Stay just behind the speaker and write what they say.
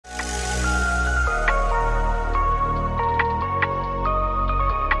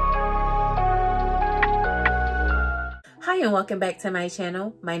and welcome back to my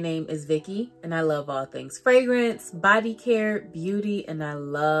channel. My name is Vicky and I love all things fragrance, body care, beauty, and I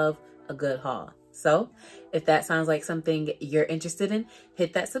love a good haul. So if that sounds like something you're interested in,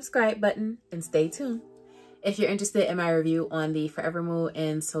 hit that subscribe button and stay tuned. If you're interested in my review on the Forever Mood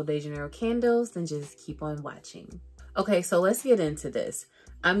and Sol de Janeiro candles, then just keep on watching. Okay, so let's get into this.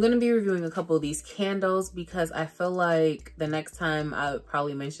 I'm going to be reviewing a couple of these candles because I feel like the next time I would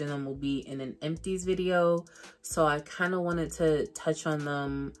probably mention them will be in an empties video. So I kind of wanted to touch on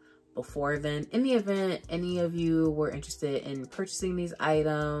them before then. In the event any of you were interested in purchasing these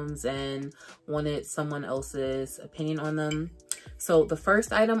items and wanted someone else's opinion on them. So the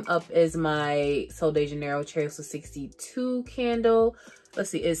first item up is my Sol de Janeiro Cheirosa 62 candle. Let's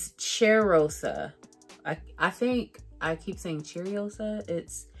see, it's Cheirosa. I think I keep saying Cheirosa.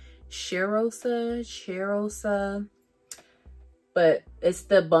 It's Cheirosa, but it's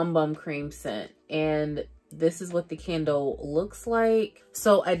the Bum Bum Cream scent. And this is what the candle looks like.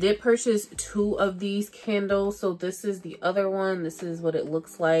 So I did purchase 2 of these candles. So this is the other one. This is what it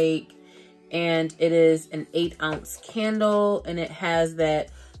looks like. And it is an 8-ounce candle and it has that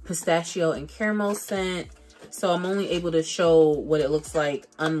pistachio and caramel scent. So I'm only able to show what it looks like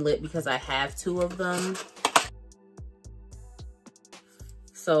unlit because I have 2 of them.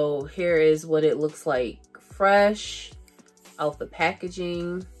 So here is what it looks like fresh out the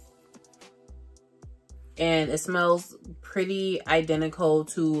packaging. And it smells pretty identical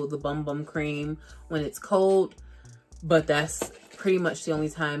to the Bum Bum Cream when it's cold. But that's pretty much the only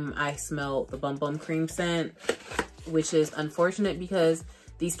time I smell the Bum Bum Cream scent, which is unfortunate because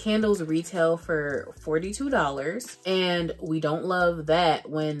these candles retail for $42 and we don't love that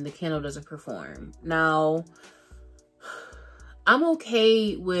when the candle doesn't perform. Now, I'm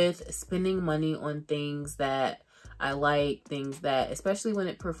okay with spending money on things that I like, things that, especially when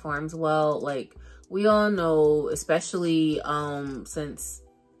it performs well. Like we all know, especially since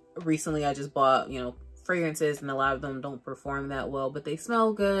recently I just bought, fragrances and a lot of them don't perform that well, but they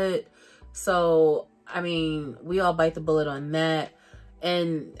smell good. So, I mean, we all bite the bullet on that.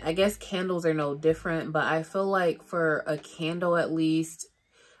 And I guess candles are no different, but I feel like for a candle at least,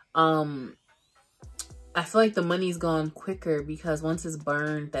 I feel like the money's gone quicker because once it's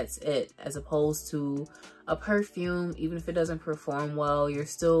burned, that's it. As opposed to a perfume, even if it doesn't perform well, you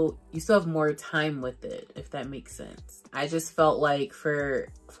still have more time with it, if that makes sense. I just felt like for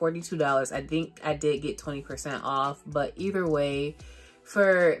 $42, I think I did get 20% off, but either way,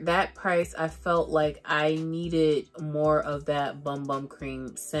 for that price, I felt like I needed more of that Bum Bum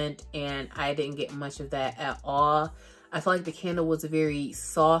Cream scent and I didn't get much of that at all. I feel like the candle was a very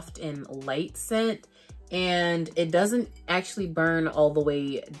soft and light scent. And it doesn't actually burn all the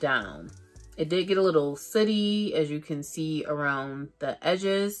way down. It did get a little sooty, as you can see around the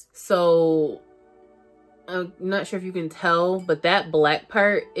edges. So I'm not sure if you can tell, but that black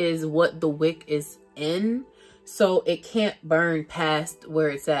part is what the wick is in. So it can't burn past where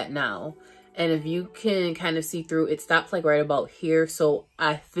it's at now. And if you can kind of see through, it stops like right about here. So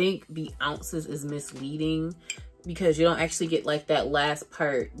I think the ounces is misleading because you don't actually get like that last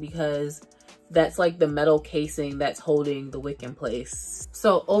part because that's like the metal casing that's holding the wick in place.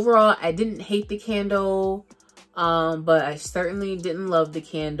 So overall, I didn't hate the candle, but I certainly didn't love the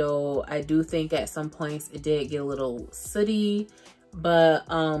candle. I do think at some points it did get a little sooty, but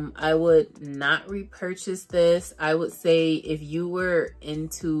I would not repurchase this. I would say if you were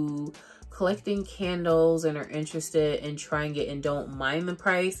into collecting candles and are interested in trying it and don't mind the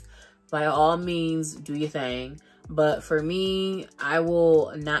price, by all means, do your thing. But for me, I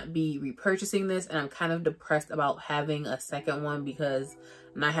will not be repurchasing this, and I'm kind of depressed about having a second one because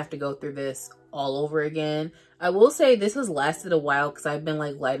I might have to go through this all over again. I will say this has lasted a while because I've been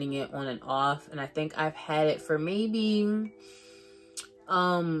like lighting it on and off, and I think I've had it for maybe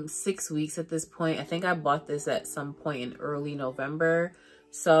 6 weeks at this point. I think I bought this at some point in early November,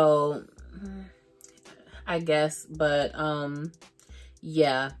 so I guess, but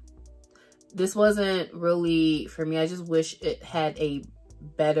yeah. This wasn't really for me. I just wish it had a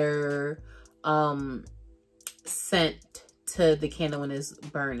better scent to the candle when it's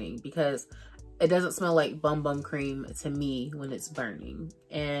burning because it doesn't smell like Bum Bum Cream to me when it's burning.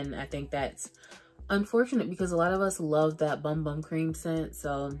 And I think that's unfortunate because a lot of us love that Bum Bum Cream scent.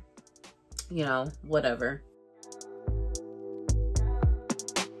 So, whatever.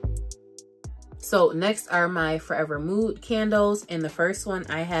 So next are my Forever Mood candles. And the first one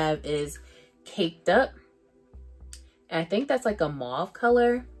I have is Caked Up. And I think that's like a mauve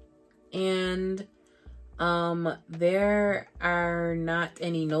color. And there are not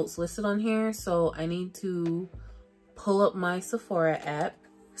any notes listed on here. So I need to pull up my Sephora app.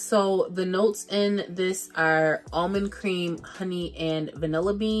 So the notes in this are almond cream, honey, and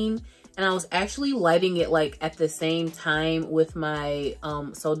vanilla bean. And I was actually lighting it like at the same time with my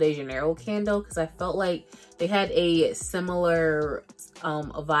Sol de Janeiro candle, because I felt like they had a similar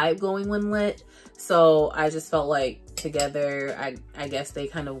vibe going when lit. So I just felt like together, I guess they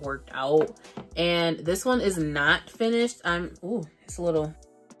kind of worked out. And this one is not finished. Ooh, it's a little.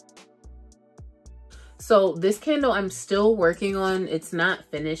 So this candle I'm still working on. It's not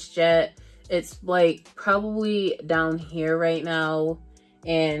finished yet. It's like probably down here right now.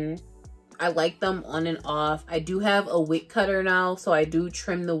 And I like them on and off. I do have a wick cutter now, so I do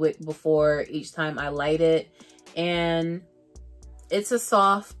trim the wick before each time I light it. And it's a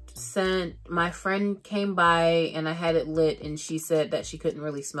soft scent. My friend came by and I had it lit and she said that she couldn't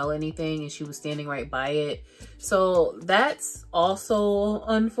really smell anything and she was standing right by it. So that's also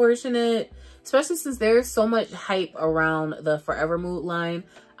unfortunate, especially since there's so much hype around the Forever Mood line.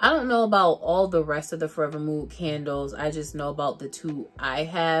 I don't know about all the rest of the Forever Mood candles. I just know about the two I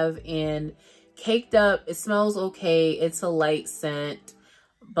have. And Caked Up, it smells okay. It's a light scent.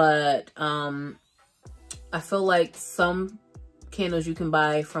 But I feel like some candles you can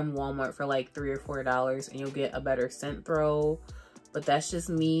buy from Walmart for like $3 or $4 and you'll get a better scent throw. But that's just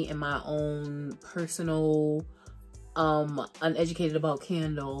me and my own personal uneducated about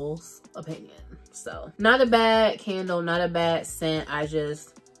candles opinion. So not a bad candle, not a bad scent. I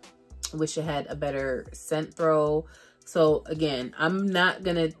just wish it had a better scent throw. So again, I'm not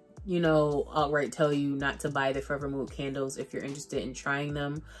gonna, you know, outright tell you not to buy the Forever Mood candles if you're interested in trying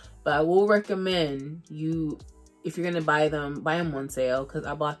them, but I will recommend you, if you're gonna buy them on sale, because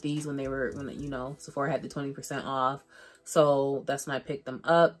I bought these when they were, you know, Sephora had the 20% off. So that's when I picked them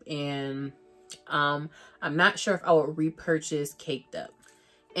up. And I'm not sure if I would repurchase Caked Up.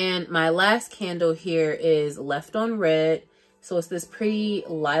 And my last candle here is Left on Red. So it's this pretty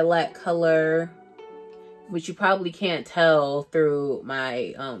lilac color, which you probably can't tell through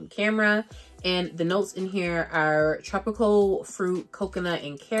my camera. And the notes in here are tropical fruit, coconut,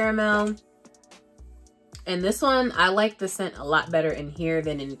 and caramel. And this one, I like the scent a lot better in here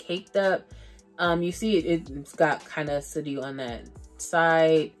than in Caked Up. You see it's got kind of sooty on that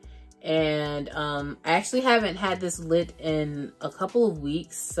side. And I actually haven't had this lit in a couple of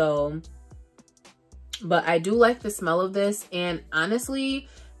weeks, so, but I do like the smell of this. And honestly,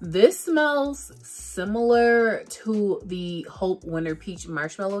 this smells similar to the Hope Winter Peach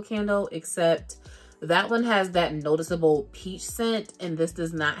Marshmallow candle, except that one has that noticeable peach scent and this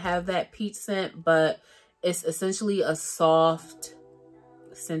does not have that peach scent, but it's essentially a soft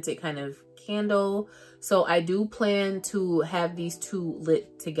scented kind of candle. So I do plan to have these two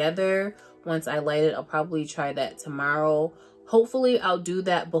lit together. Once I light it, I'll probably try that tomorrow. Hopefully I'll do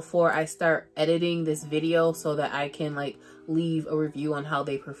that before I start editing this video so that I can like leave a review on how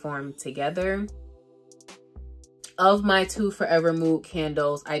they perform together. Of my two Forever Mood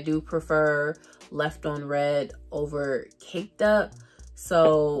candles, I do prefer Left on Red over Caked Up.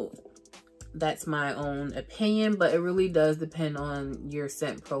 So that's my own opinion, but it really does depend on your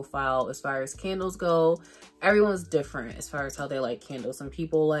scent profile as far as candles go. Everyone's different as far as how they like candles. Some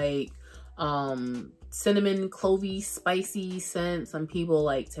people like cinnamon, clovey, spicy scent. Some people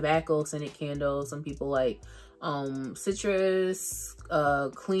like tobacco scented candles. Some people like citrus,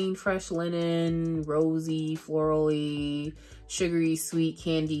 clean, fresh linen, rosy, florally, sugary, sweet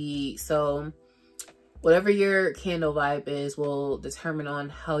candy. So whatever your candle vibe is will determine on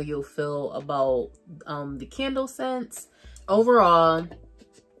how you'll feel about the candle scents. Overall,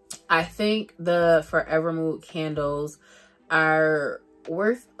 I think the Forever Mood candles are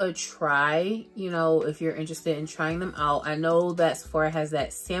worth a try, you know, if you're interested in trying them out. I know that Sephora has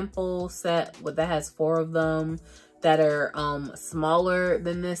that sample set that has 4 of them that are smaller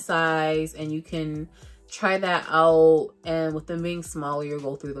than this size, and you can try that out. And with them being smaller, you'll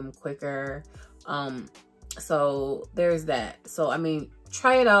go through them quicker. So there's that. So I mean,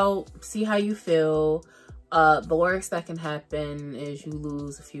 try it out, see how you feel. The worst that can happen is you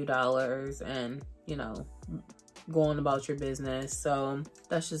lose a few dollars and, you know, go on about your business. So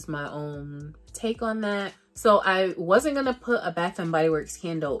that's just my own take on that. So I wasn't gonna put a Bath and Body Works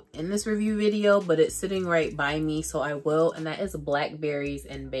candle in this review video, but it's sitting right by me, so I will, and that is Blackberries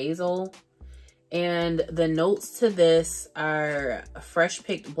and Basil. And the notes to this are fresh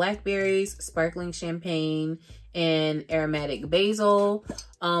picked blackberries, sparkling champagne, and aromatic basil.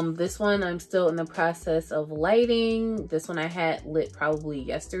 This one I'm still in the process of lighting. This one I had lit probably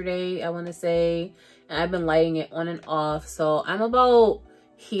yesterday, I want to say. And I've been lighting it on and off. So I'm about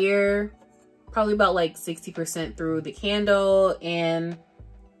here, probably about like 60% through the candle. And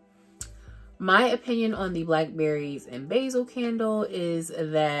My opinion on the Blackberries and Basil candle is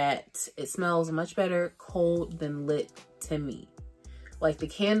that it smells much better cold than lit to me. Like, the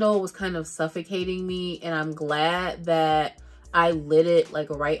candle was kind of suffocating me, and I'm glad that I lit it like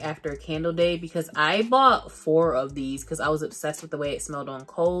right after candle day, because I bought 4 of these because I was obsessed with the way it smelled on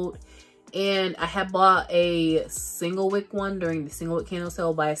cold. And I had bought a single wick one during the single wick candle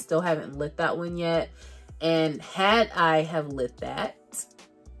sale, but I still haven't lit that one yet. And had I have lit that,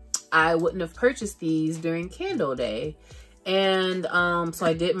 I wouldn't have purchased these during candle day. And so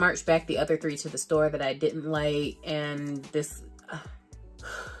I did march back the other 3 to the store that I didn't like, and this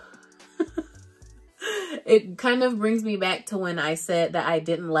it kind of brings me back to when I said that I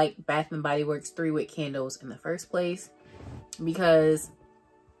didn't like Bath & Body Works 3-wick candles in the first place, because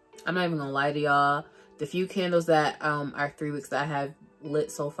I'm not even gonna lie to y'all, the few candles that are 3 wicks that I have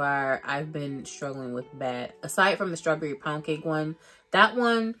lit so far, I've been struggling with bad. Aside from the strawberry pound cake one, that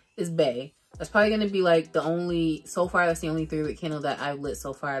one is bae. That's probably gonna be like the only, so far that's the only 3-wick candle that I've lit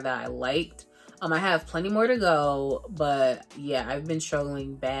so far that I liked. I have plenty more to go, but yeah, I've been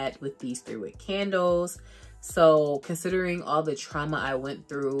struggling bad with these 3-wick candles. So considering all the trauma I went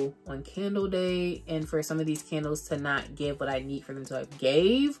through on candle day, and for some of these candles to not give what I need for them to have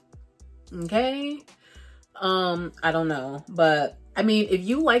gave, okay, I don't know. But I mean, if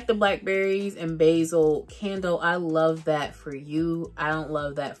you like the Blackberries and Basil candle, I love that for you. I don't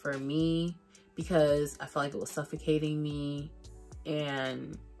love that for me, because I felt like it was suffocating me,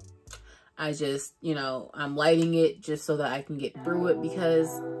 and I just, you know, I'm lighting it just so that I can get through it, because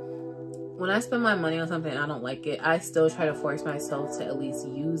when I spend my money on something and I don't like it, I still try to force myself to at least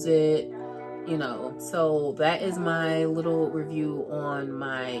use it, you know. So that is my little review on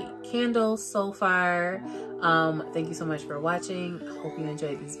my candles so far. Thank you so much for watching. I hope you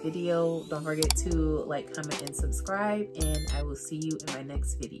enjoyed this video. Don't forget to like, comment, and subscribe, and I will see you in my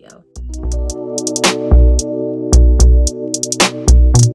next video.